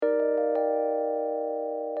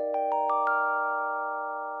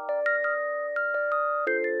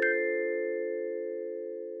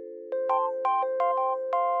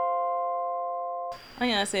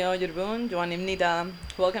안녕하세요, 여러분. 조안입니다.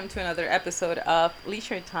 Welcome to another episode of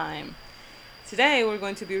Leisure Time. Today, we're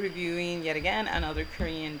going to be reviewing yet again another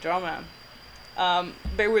Korean drama.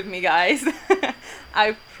 Bear with me, guys.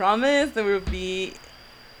 I promise there will be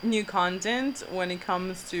new content when it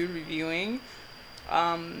comes to reviewing.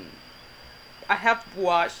 Um, I have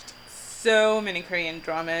watched so many Korean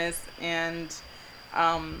dramas, and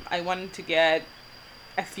I wanted to get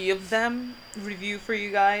a few of them review for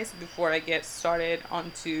you guys before I get started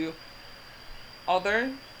onto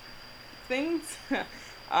other things.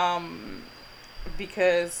 um,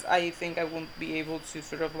 because I think I won't be able to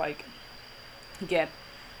sort of like get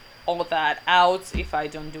all of that out if I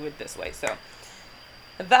don't do it this way. So,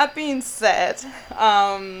 that being said,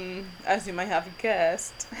 as you might have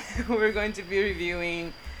guessed, we're going to be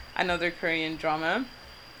reviewing another Korean drama.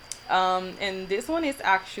 And this one is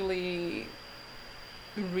actually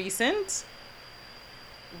recent.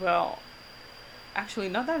 Well, actually,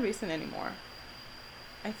 not that recent anymore.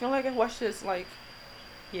 I feel like I watched this like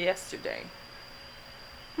yesterday.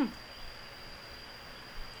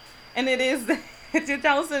 And it is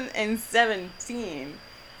 2017.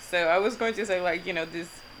 So I was going to say, like, this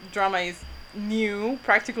drama is new,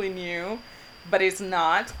 practically new, but it's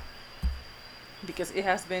not because it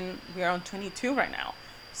has been, we are on 22 right now.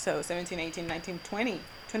 So 17, 18, 19, 20,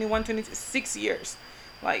 21, 22, 6 years.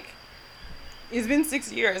 Like, it's been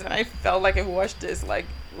 6 years, and I felt like I watched this like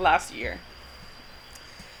last year.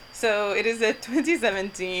 So it is a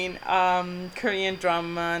 2017 Korean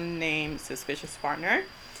drama named Suspicious Partner.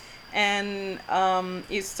 And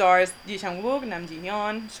it stars Ji Sang-wook, Nam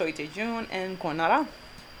Ji-hyun, Choi Tae-jun, and Kwon Nara.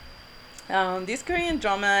 This Korean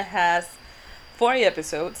drama has 40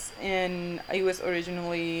 episodes, and it was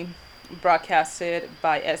originally broadcasted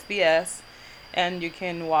by SBS, and you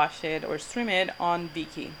can watch it or stream it on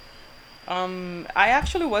Viki. I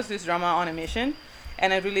actually watched this drama on a mission,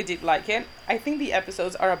 and I really did like it. I think the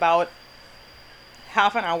episodes are about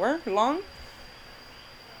half an hour long,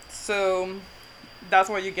 so that's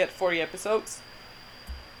why you get 40 episodes,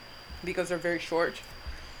 because they're very short.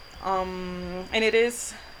 And it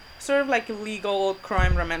is sort of like a legal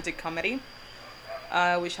crime romantic comedy,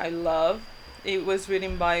 which I love. It was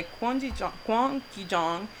written by Kwon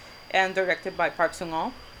Ki-jong and directed by Park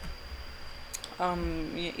Sung-ho.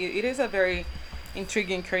 It is a very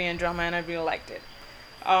intriguing Korean drama, and I really liked it.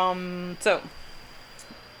 So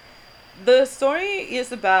the story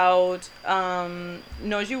is about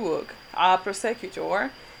No Ji-wook, a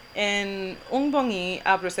prosecutor, and Ung Bong-hee,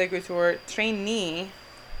 a prosecutor trainee,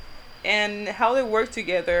 and how they work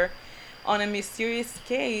together on a mysterious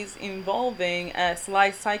case involving a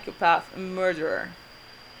sly psychopath murderer.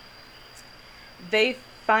 They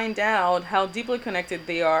find out how deeply connected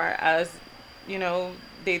they are as,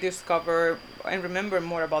 they discover and remember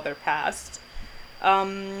more about their past.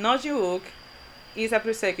 No Ji-wook is a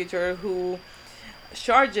prosecutor who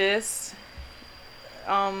charges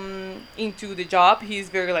into the job. He's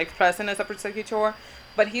very like present as a prosecutor,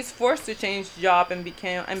 but he's forced to change job and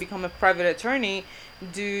become a private attorney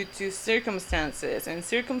due to circumstances, and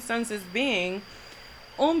circumstances being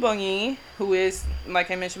Eun Bong-hee, who is,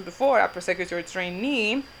 like I mentioned before, a prosecutor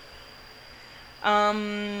trainee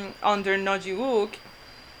under No Ji-wook.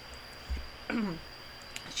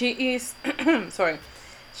 She is sorry,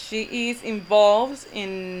 she is involved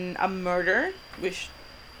in a murder, which,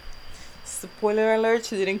 spoiler alert,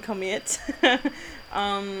 she didn't commit.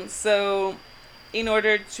 So in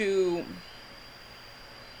order to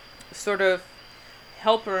sort of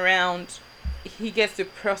help her around, he gets to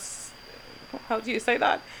how do you say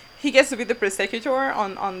that? He gets to be the prosecutor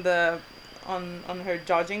on her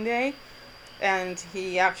judging day, and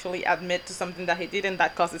he actually admits to something that he did, and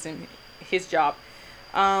that costs him his job.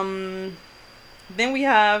 Then we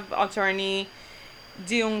have attorney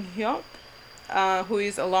Ji-hyuk, who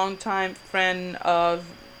is a longtime friend of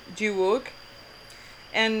Ji-wook,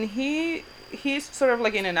 and he's sort of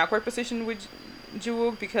like in an awkward position with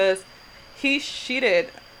Ji-wook because he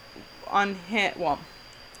cheated on him. Well,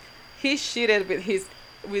 he cheated with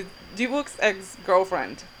Ji-wook's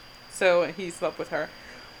ex-girlfriend, so he slept with her.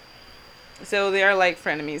 So they are like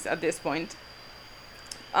frenemies at this point.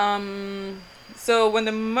 So when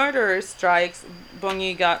the murderer strikes,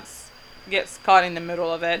 Bong-hee gets caught in the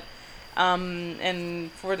middle of it.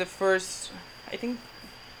 And for the first, I think,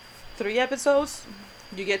 3 episodes,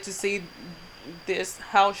 you get to see this,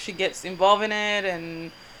 how she gets involved in it,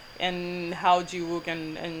 and how Ji-wook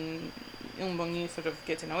and Eun Bong-hee sort of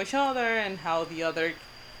get to know each other, and how the other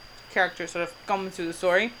characters sort of come into the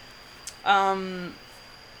story.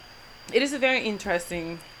 It is a very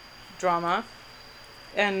interesting drama,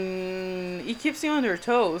 and it keeps you on your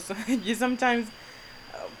toes. You sometimes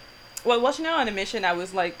well, watching it on a mission, I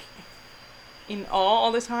was like in awe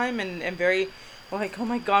all the time, and very like, oh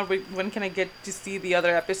my god, when can I get to see the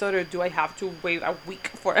other episode, or do I have to wait a week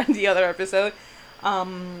for the other episode?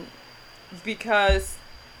 Um, because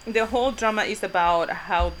the whole drama is about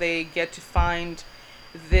how they get to find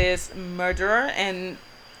this murderer, and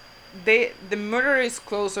the murderer is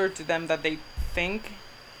closer to them than they think.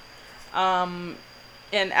 Um,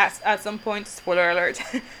 and at some point, spoiler alert,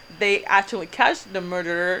 they actually catch the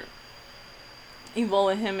murderer,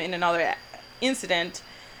 involving him in another incident,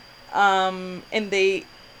 and they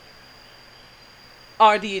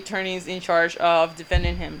are the attorneys in charge of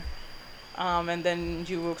defending him. And then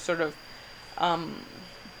you sort of um,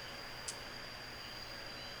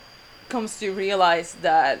 comes to realize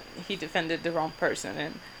that he defended the wrong person.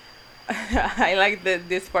 And I like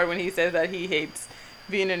this part when he says that he hates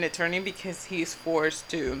being an attorney because he's forced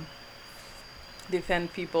to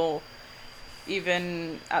defend people,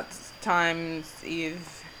 even at times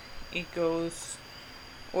if it goes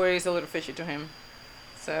or is a little fishy to him.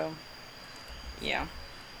 So yeah,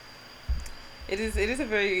 it is a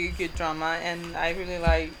very good drama, and I really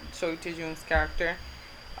like Choi Tae-jun's character.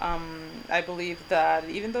 I believe that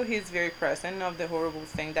even though he's very present of the horrible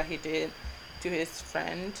thing that he did to his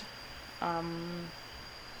friend, um,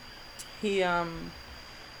 he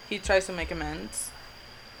he tries to make amends,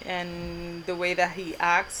 and the way that he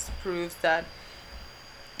acts proves that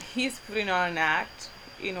he's putting on an act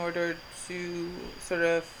in order to sort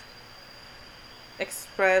of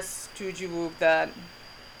express to Jiwook that,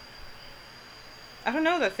 I don't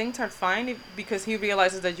know, that things are fine, because he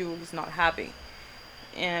realizes that Jiwook is not happy.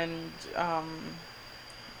 And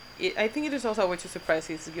I think it is also a way to surprise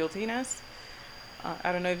his guiltiness.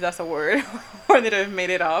 I don't know if that's a word or that I've made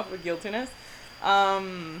it up with guiltiness.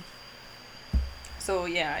 Um, so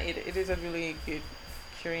yeah, it is a really good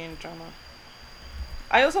Korean drama.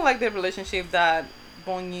 I also like the relationship that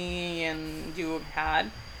Bongi and Jiwook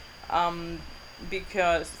had, um,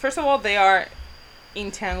 because first of all they are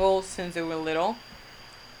entangled since they were little.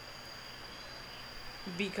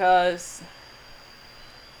 Because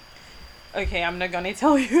okay, I'm not gonna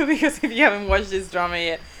tell you because if you haven't watched this drama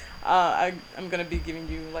yet, I'm gonna be giving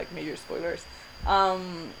you like major spoilers.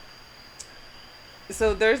 Um,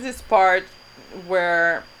 so there's this part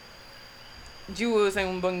where Juwoo's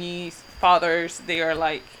and Bongi's fathers, they are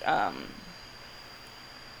like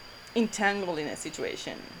entangled in a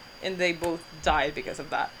situation, and they both died because of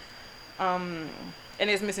that. Um, and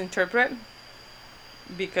it's misinterpreted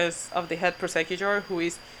because of the head prosecutor, who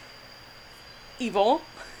is evil.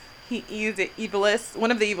 He is the evilest,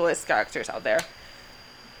 one of the evilest characters out there.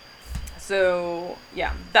 So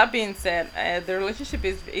yeah, that being said, the relationship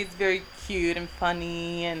is very cute and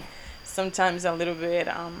funny, and sometimes a little bit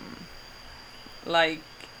like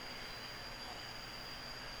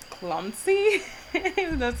clumsy,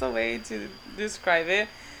 if that's a way to describe it.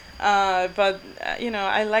 But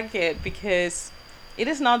I like it because it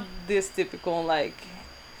is not this typical like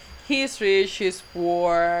he's rich, he's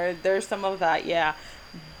poor. There's some of that, yeah,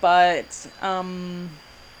 but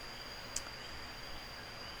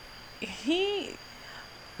he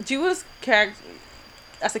Jules character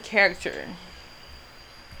as a character,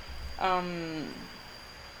 um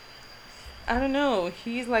I don't know,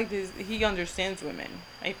 he's like this, he understands women,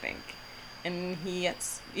 I think. And he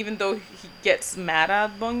gets, even though he gets mad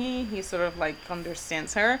at Bongi, he sort of like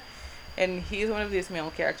understands her. And he's one of these male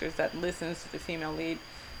characters that listens to the female lead.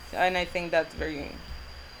 And I think that's very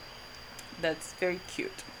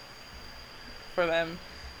cute for them.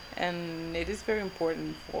 And it is very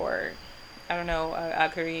important for, I don't know, a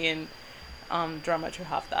Korean drama to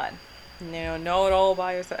have that. Not all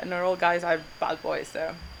guys are bad boys,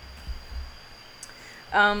 so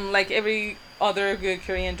like every other good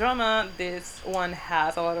Korean drama, this one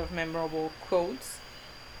has a lot of memorable quotes.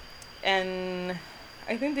 And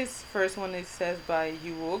I think this first one is says by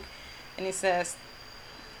Yuwook, and it says,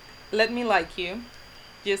 "Let me like you,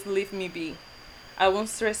 just leave me be. I won't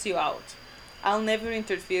stress you out. I'll never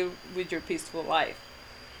interfere with your peaceful life.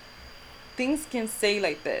 Things can stay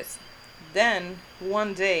like this. Then,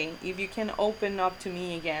 one day, if you can open up to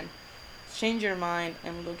me again, change your mind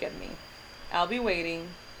and look at me. I'll be waiting.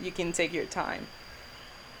 You can take your time."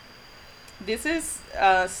 This is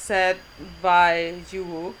said by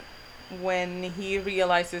Juwook when he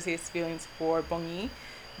realizes his feelings for Bongi,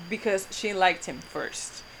 because she liked him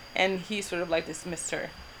first and he sort of like dismissed her.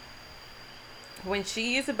 When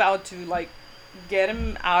she is about to like get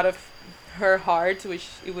him out of her heart, which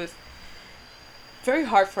it was very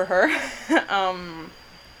hard for her, um,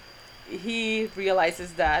 he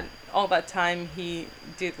realizes that all that time he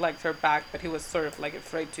did like her back, but he was sort of like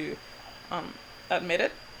afraid to admit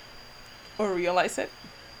it. or realize it.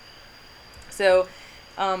 So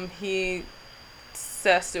he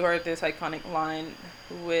says to her this iconic line,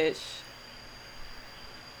 which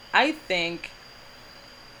I think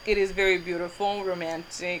it is very beautiful,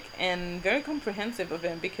 romantic, and very comprehensive of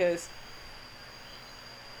him, because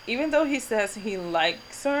even though he says he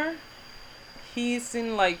likes her, he's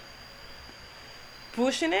in like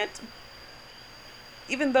pushing it.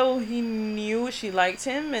 Even though he knew she liked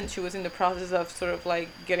him and she was in the process of sort of like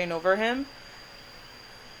getting over him,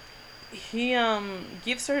 he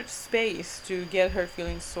gives her space to get her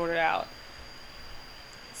feelings sorted out.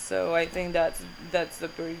 So I think that's a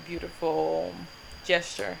very beautiful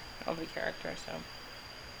gesture of the character. So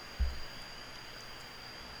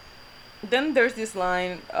then there's this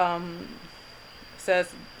line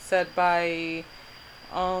says said by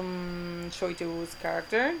Choi Tae-woo's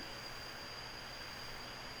character.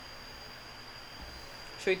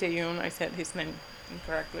 Choi Tae-yoon, I said his name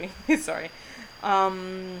incorrectly. Sorry.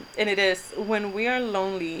 And it is, when we are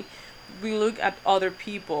lonely, we look at other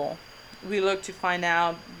people. We look to find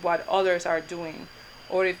out what others are doing,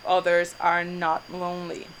 or if others are not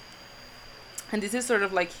lonely. And this is sort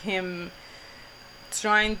of like him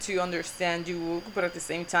trying to understand Ju-wook, but at the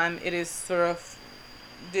same time, it is sort of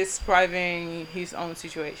describing his own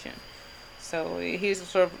situation. So he's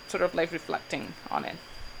sort of like reflecting on it.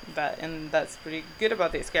 And that's pretty good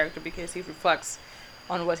about this character, because he reflects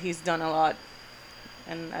on what he's done a lot,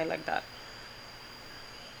 and I like that.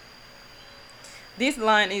 This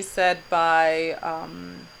line is said by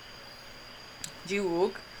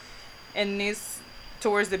Ji-wook, and is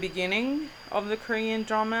towards the beginning of the Korean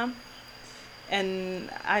drama, and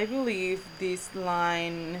I believe this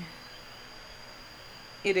line,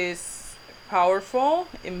 it is powerful,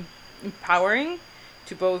 empowering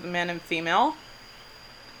to both men and female.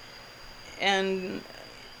 And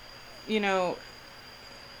you know,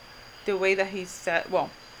 the way that he said, well,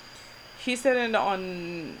 he said it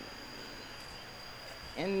on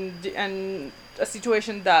in a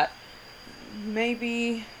situation that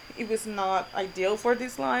maybe it was not ideal for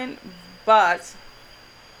this line, but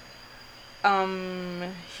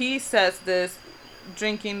he says this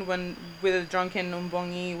drinking when with a drunken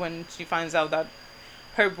Umbongi, when she finds out that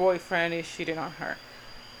her boyfriend is cheating on her.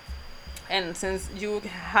 And since you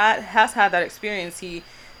has had that experience, he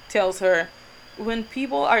tells her, when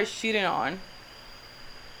people are cheating on,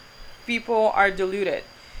 people are deluded.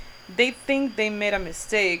 They think they made a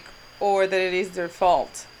mistake, or that it is their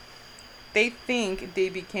fault. They think they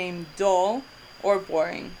became dull or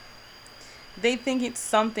boring. They think it's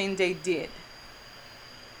something they did.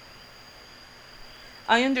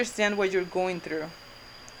 I understand what you're going through.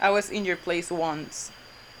 I was in your place once.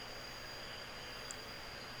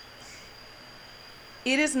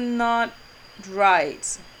 It is not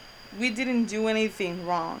right. We didn't do anything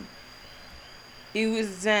wrong. It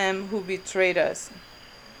was them who betrayed us.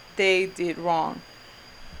 They did wrong.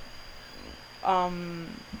 Um,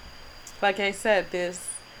 like I said, this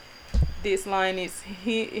line is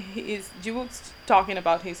he is Jiwook's talking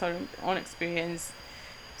about his own experience,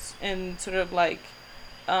 and sort of like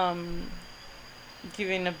um,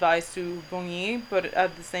 giving advice to Bongyi, but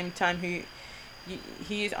at the same time he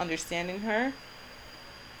is understanding her.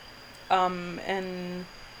 And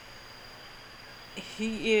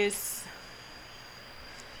he is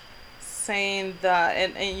saying that,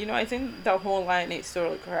 and you know, I think the whole line is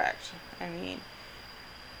totally correct. I mean,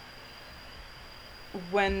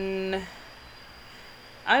 when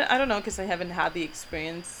I don't know, because I haven't had the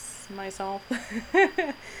experience myself.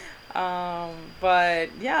 But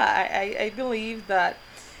yeah, I believe that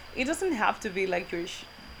it doesn't have to be like you're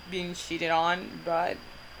being cheated on, but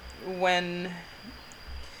when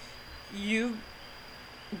you've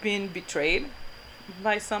been betrayed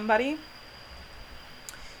by somebody,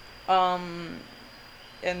 um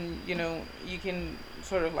and you know, you can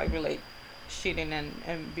sort of like relate cheating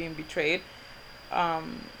and being betrayed,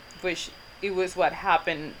 which it was what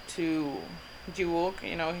happened to Jiwook.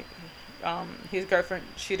 You know, his girlfriend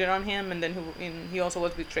cheated on him, and then he also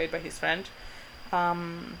was betrayed by his friend.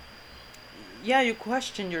 um yeah, you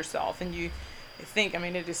question yourself, and you think, I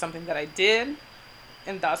mean, it is something that I did,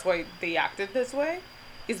 and that's why they acted this way.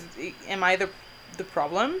 Is Am I the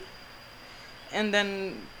problem? And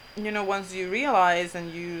then, you know, once you realize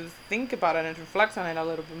and you think about it and reflect on it a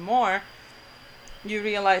little bit more, you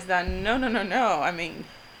realize that no, I mean,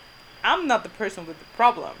 I'm not the person with the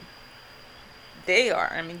problem. They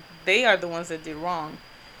are. I mean, they are the ones that did wrong,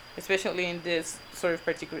 especially in this sort of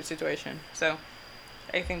particular situation. So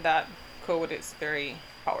I think that quote is very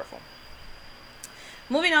powerful.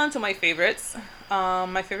 Moving on to my favorites.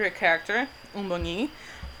 My favorite character, Umbongi.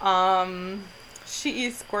 Um, she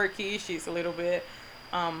is quirky. She's a little bit,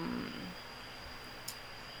 um,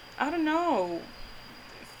 I don't know.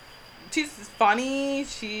 She's funny.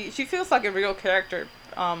 She feels like a real character,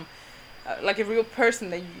 like a real person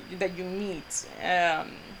that you meet.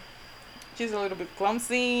 She's a little bit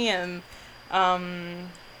clumsy, and um,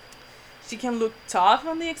 she can look tough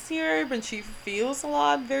on the exterior, but she feels a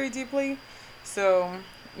lot very deeply. So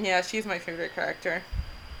yeah, she's my favorite character.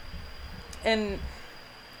 And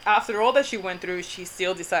after all that she went through, she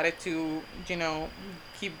still decided to,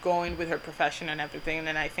 keep going with her profession and everything.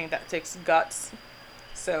 And I think that takes guts.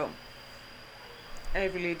 So I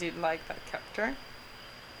really did like that character.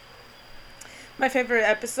 My favorite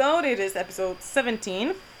episode, it is episode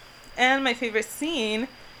 17. And my favorite scene,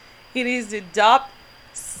 it is the dub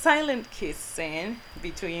silent kiss scene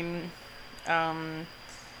between um,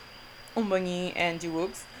 Umbongi and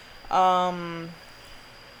Jiwooks. Um,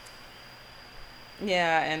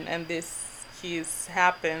 yeah, and this kiss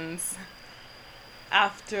happens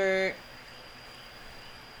after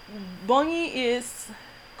Bongi is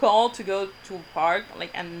called to go to a park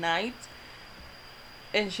like at night,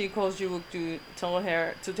 and she calls Jiwook to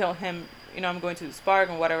tell him, I'm going to this park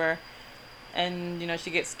and whatever, and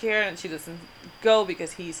she gets scared and she doesn't go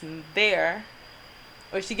because he's there,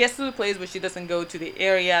 or she gets to the place but she doesn't go to the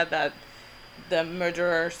area that the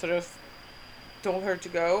murderer sort of told her to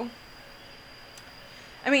go.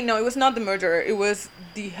 I mean, no, it was not the murderer. It was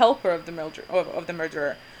the helper of the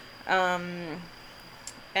murderer. Um,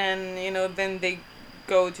 and then they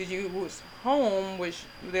go to Yu's home, which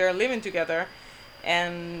they're living together,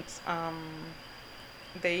 and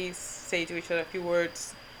they say to each other a few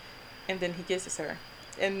words, and then he kisses her.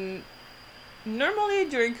 And normally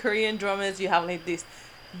during Korean dramas, you have like this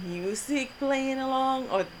music playing along,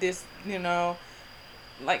 or this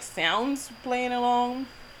like sounds playing along,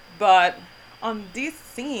 but on this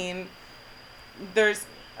scene, there's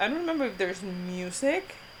I don't remember if there's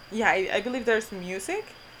music. Yeah, I believe there's music.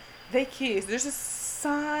 They kiss. There's a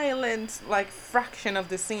silent like fraction of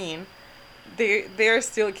the scene. They're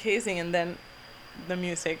still kissing, and then the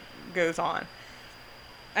music goes on.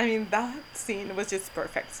 I mean, that scene was just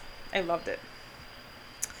perfect. I loved it.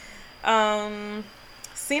 Um,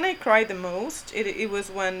 Scene I cried the most. It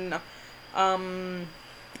was when um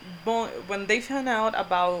when they found out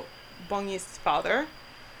about Bongi's father,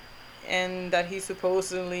 and that he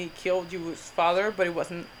supposedly killed Yu's father, but it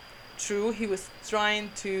wasn't true. He was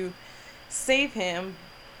trying to save him,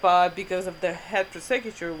 but because of the head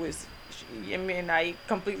prosecutor, which I mean I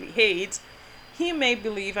completely hate, he made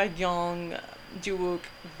believe a young Jiwook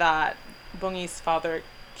that Bongi's father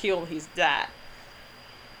killed his dad.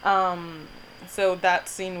 Um, so that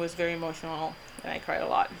scene was very emotional, and I cried a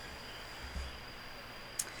lot.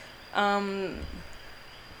 Um,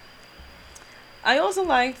 I also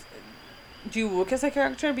liked Jiwook as a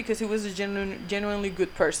character because he was a genuinely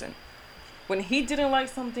good person. When he didn't like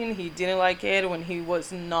something, he didn't like it. When he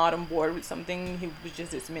was not on board with something, he would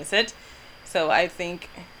just dismiss it. So I think,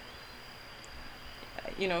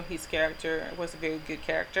 his character was a very good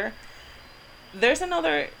character. There's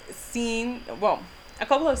another scene, well, a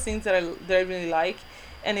couple of scenes that I really like,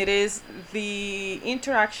 and it is the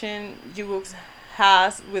interaction Jiwook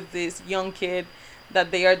has with this young kid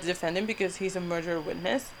that they are defending because he's a murder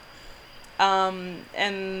witness.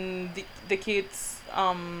 And the kid's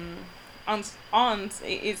aunt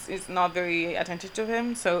is not very attentive to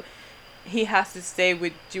him, so he has to stay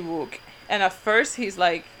with Jiwook. And at first he's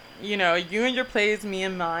like, you and your place, me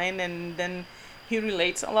and mine, and then he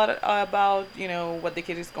relates a lot about what the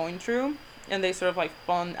kid is going through, and they sort of like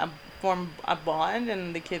form a bond,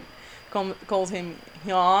 and the kid calls him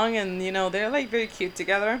Young, and they're like very cute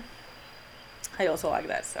together. I also like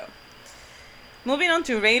that. So moving on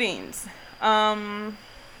to ratings. I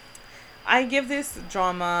give this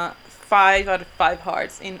drama 5 out of 5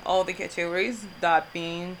 hearts in all the categories, that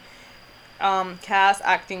being cast,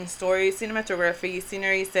 acting, story, cinematography,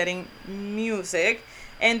 scenery, setting, music,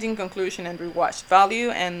 ending, conclusion, and rewatch value,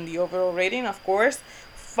 and the overall rating, of course,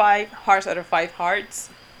 5 hearts out of 5 hearts.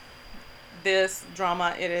 This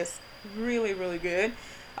drama, it is really, really good.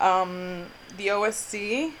 The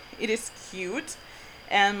OSC, it is cute.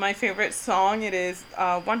 And my favorite song, it is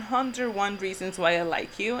 101 Reasons Why I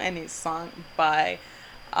Like You, and it's sung by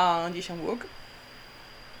Ji Sang-wook.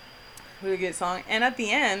 Really good song. And at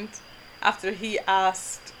the end, after he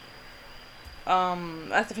asked,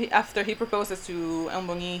 after he proposes to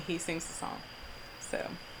Eun he sings the song. So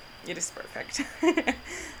it is perfect.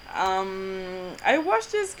 I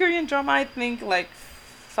watched this Korean drama, I think, like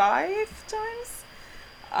 5 times,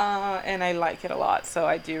 and I like it a lot, so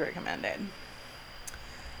I do recommend it.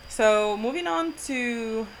 So moving on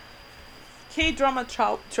to K-drama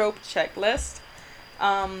trope checklist.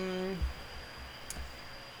 Um,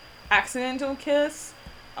 Accidental kiss.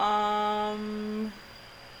 Um,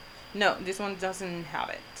 no, this one doesn't have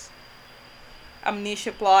it.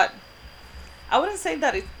 Amnesia plot. I wouldn't say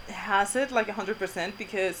that it has it like 100%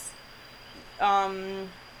 because um,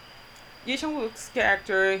 Yi Chang-wook's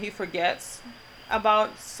character, he forgets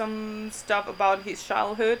about some stuff about his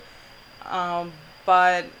childhood, um,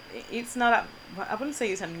 but it's not. I wouldn't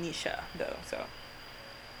say it's amnesia though. So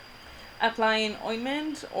applying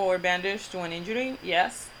ointment or bandage to an injury,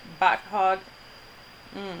 yes. Back hug,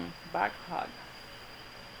 back hug.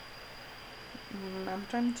 I'm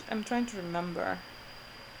trying to remember.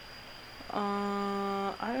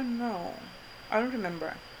 I don't know. I don't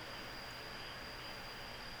remember.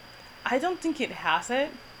 I don't think it has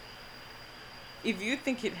it. If you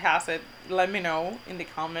think it has it, let me know in the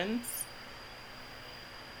comments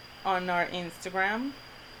on our Instagram.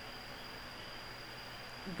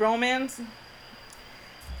 Bromance.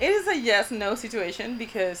 It is a yes no situation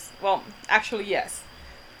because, well, actually, yes.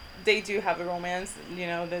 They do have a romance, you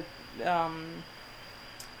know, that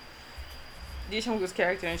Lee Chang-wook's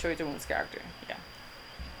character and Choi Tae-woon's character. Yeah.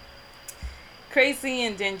 Crazy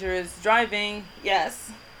and dangerous driving.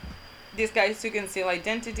 Yes. These guys who conceal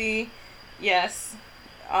identity. Yes.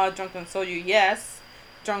 Drunken soju. Yes.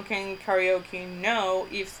 Drunken karaoke. No.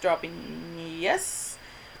 Eavesdropping. Yes.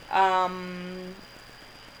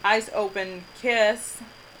 Eyes open kiss.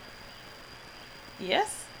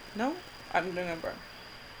 Yes. No. I don't remember.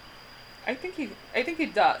 I think he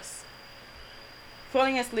does.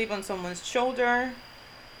 Falling asleep on someone's shoulder.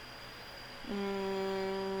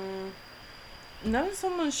 Not on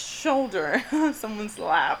someone's shoulder, someone's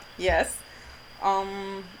lap. Yes.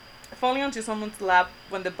 Falling onto someone's lap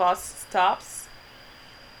when the bus stops.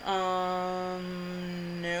 No.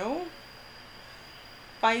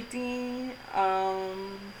 Fighting.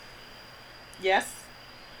 Yes.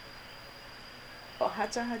 Oh,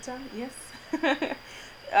 hacha hacha. Yes.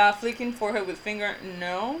 Flicking forehead with finger.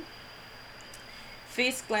 No.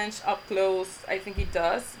 Face clenched up close. I think he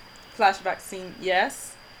does. Flashback scene.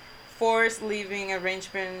 Yes. Forced leaving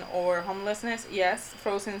arrangement or homelessness. Yes.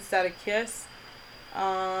 Frozen static kiss.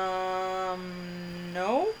 No.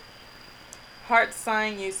 Heart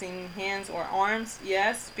sign using hands or arms.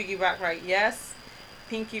 Yes. Piggyback right. Yes.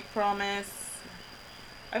 Pinky promise.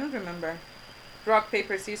 I don't remember. Rock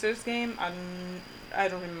paper scissors game. I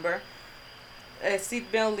don't remember. A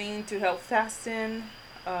seatbelt lean to help fasten.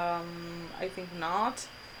 I think not.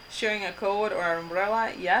 Sharing a code or an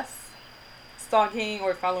umbrella. Yes. Stalking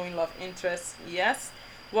or following love interest. Yes.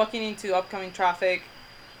 Walking into upcoming traffic.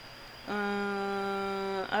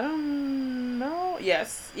 I don't know.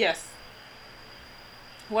 Yes. Yes.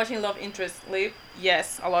 Watching love interest sleep.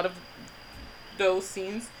 Yes. A lot of those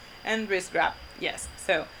scenes. And wrist grab. Yes.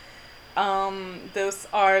 So, those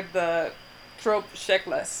are the trope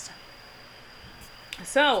checklist.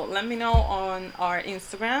 So let me know on our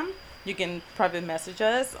Instagram. You can private message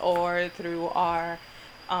us or through our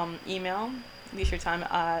email,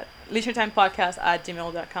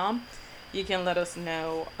 leisuretimepodcast@gmail.com. You can let us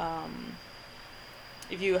know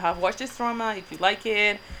if you have watched this drama, if you like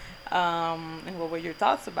it, and what were your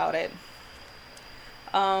thoughts about it.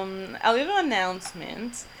 A little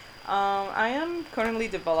announcement. I am currently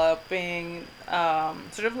developing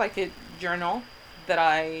sort of like a journal that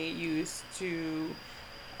I use to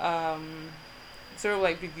sort of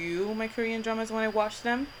like review my Korean dramas when I watch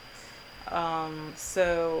them.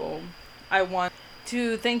 So I want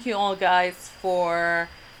to thank you all guys for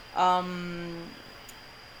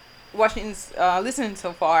watching, listening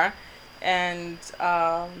so far, and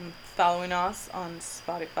following us on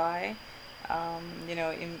Spotify.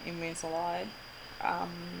 It means a lot.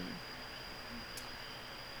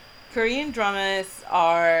 Korean dramas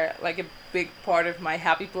are like a big part of my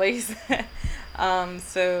happy place.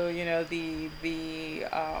 So the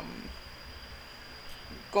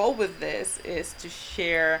goal with this is to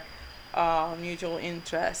share mutual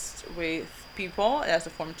interest with people as a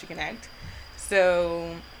form to connect.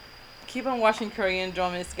 So keep on watching Korean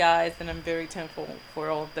dramas, guys, and I'm very thankful for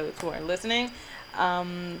all of those who are listening.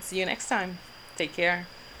 See you next time. Take care.